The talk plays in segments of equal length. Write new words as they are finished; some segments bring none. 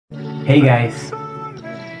Hey guys,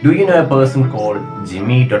 do you know a person called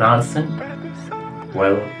Jimmy Donaldson?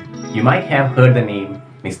 Well, you might have heard the name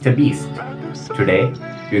Mr. Beast. Today,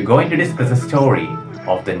 we're going to discuss the story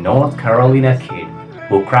of the North Carolina kid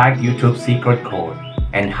who cracked YouTube's secret code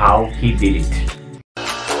and how he did it.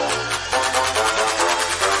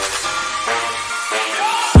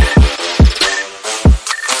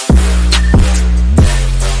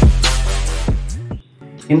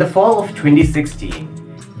 In the fall of 2016,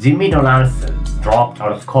 Jimmy Donaldson dropped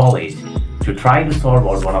out of college to try to solve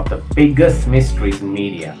out one of the biggest mysteries in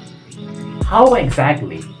media. How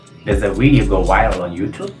exactly does a video go viral on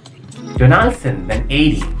YouTube? Donaldson, then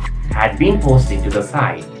 18, had been posting to the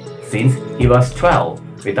site since he was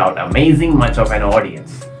 12 without amassing much of an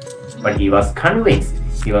audience. But he was convinced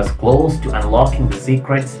he was close to unlocking the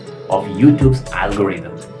secrets of YouTube's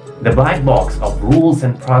algorithm, the black box of rules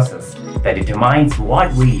and process that determines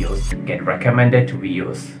what videos get recommended to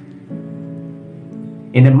viewers.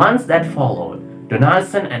 In the months that followed,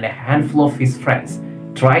 Donaldson and a handful of his friends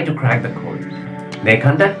tried to crack the code. They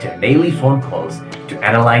conducted daily phone calls to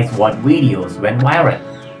analyze what videos went viral.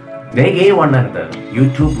 They gave one another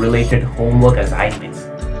YouTube-related homework assignments,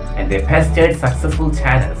 and they pestered successful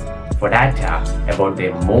channels for data about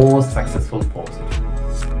their most successful posts.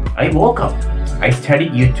 I woke up, I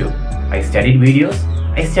studied YouTube, I studied videos,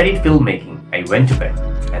 I studied filmmaking, I went to bed,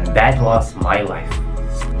 and that was my life.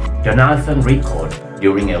 Donaldson recalled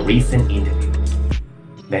during a recent interview.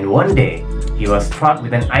 Then one day, he was struck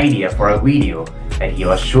with an idea for a video that he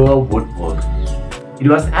was sure would work. It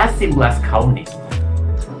was as simple as counting.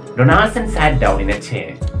 Donaldson sat down in a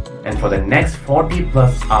chair and for the next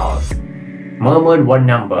 40+ hours, murmured one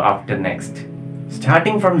number after next,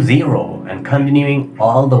 starting from 0 and continuing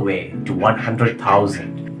all the way to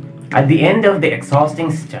 100,000. At the end of the exhausting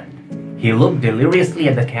stunt, he looked deliriously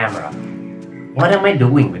at the camera. "What am I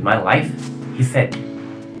doing with my life?" he said.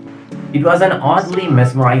 It was an oddly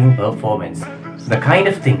mesmerizing performance, the kind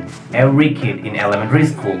of thing every kid in elementary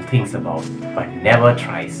school thinks about but never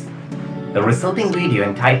tries. The resulting video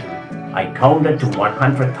entitled "I Counted to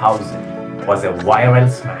 100,000" was a viral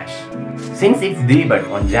smash. Since its debut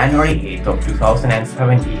on January 8th of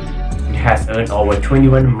 2017, it has earned over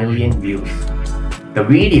 21 million views. The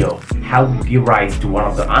video helped give rise to one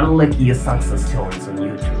of the unluckiest success stories on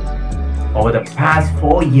YouTube. Over the past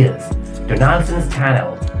 4 years, Donaldson's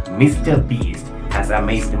channel, Mr. Beast, has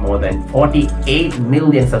amassed more than 48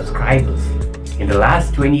 million subscribers. In the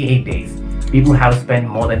last 28 days, people have spent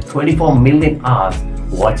more than 24 million hours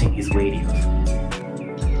watching his videos.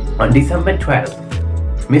 On December 12th,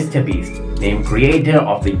 Mr. Beast, named Creator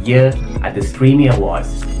of the Year at the Streamy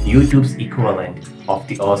Awards, YouTube's equivalent of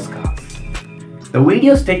the Oscars. The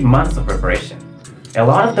videos take months of preparation. A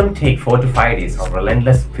lot of them take 4 to 5 days of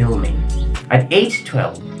relentless filming. At age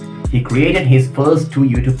 12, he created his first 2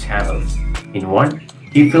 YouTube channels. In one,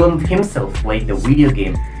 he filmed himself playing the video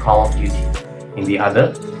game Call of Duty. In the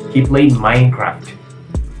other, he played Minecraft.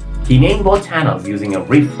 He named both channels using a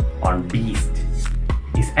riff on Beast,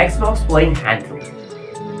 his Xbox playing handle.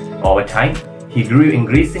 Over time, he grew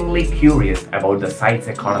increasingly curious about the site's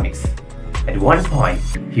economics. At one point,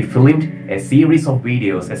 he filmed a series of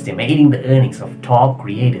videos estimating the earnings of top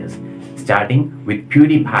creators, starting with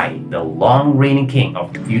PewDiePie, the long-reigning king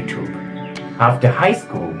of YouTube. After high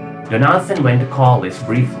school, Donaldson went to college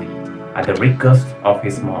briefly at the request of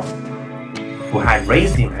his mom, who had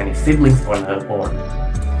raised him and his siblings on her own.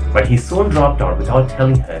 But he soon dropped out without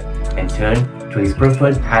telling her and turned to his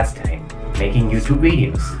preferred pastime, making YouTube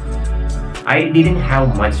videos. "I didn't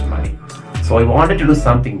have much money, so I wanted to do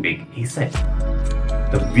something big," he said.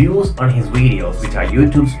 The views on his videos, which are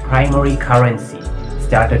YouTube's primary currency,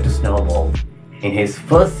 started to snowball. In his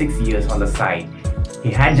first 6 years on the site,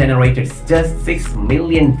 he had generated just 6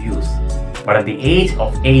 million views. But at the age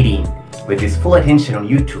of 18, with his full attention on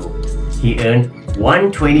YouTube, he earned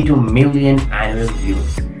 122 million annual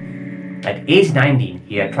views. At age 19,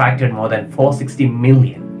 he attracted more than 460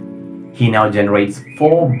 million. He now generates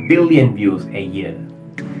 4 billion views a year.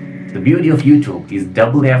 The beauty of YouTube is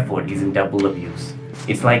double effort isn't double abuse.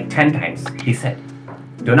 It's like 10 times, he said.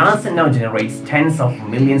 Donaldson now generates tens of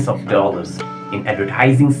millions of dollars in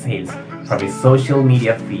advertising sales from his social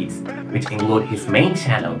media feeds, which include his main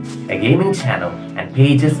channel, a gaming channel, and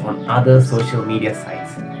pages on other social media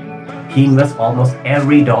sites. He invests almost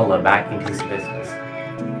every dollar back into his business.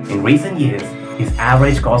 In recent years, his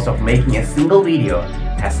average cost of making a single video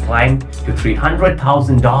has climbed to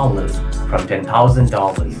 $300,000 from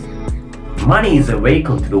 $10,000. Money is a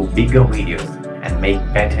vehicle to do bigger videos and make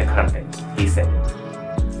better content, he said.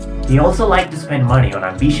 He also liked to spend money on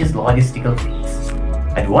ambitious logistical feats.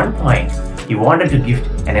 At one point, he wanted to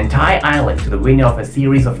gift an entire island to the winner of a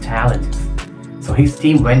series of challenges. So his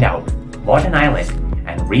team went out, bought an island,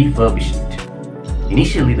 and refurbished it.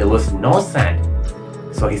 Initially there was no sand,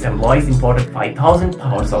 so his employees imported 5,000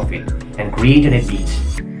 pounds of it and created a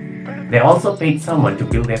beach. They also paid someone to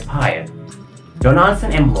build a pier.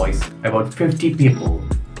 Donaldson employs about 50 people,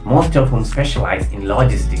 most of whom specialize in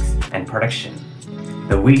logistics and production.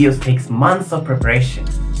 The videos takes months of preparation,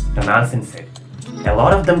 Donaldson said. A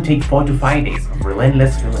lot of them take 4 to 5 days of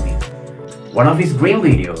relentless filming. One of his dream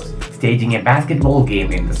videos, staging a basketball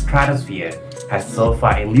game in the stratosphere, has so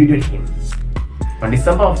far eluded him. On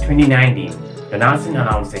December of 2019, Donaldson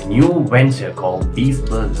announced a new venture called Beast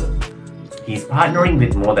Burger. He is partnering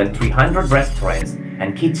with more than 300 restaurants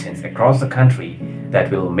and kitchens across the country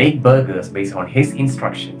that will make burgers based on his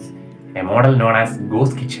instructions, a model known as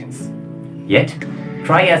ghost kitchens. Yet,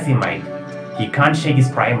 try as he might, he can't shake his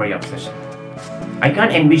primary obsession. I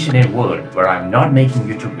can't envision a world where I'm not making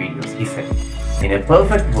YouTube videos, he said. In a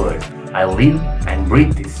perfect world, I live and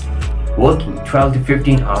breathe this, working 12 to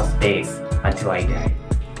 15 hours days until I die.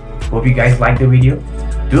 Hope you guys liked the video.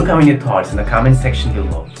 Do comment your thoughts in the comment section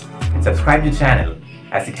below and subscribe to the channel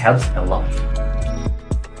as it helps a lot.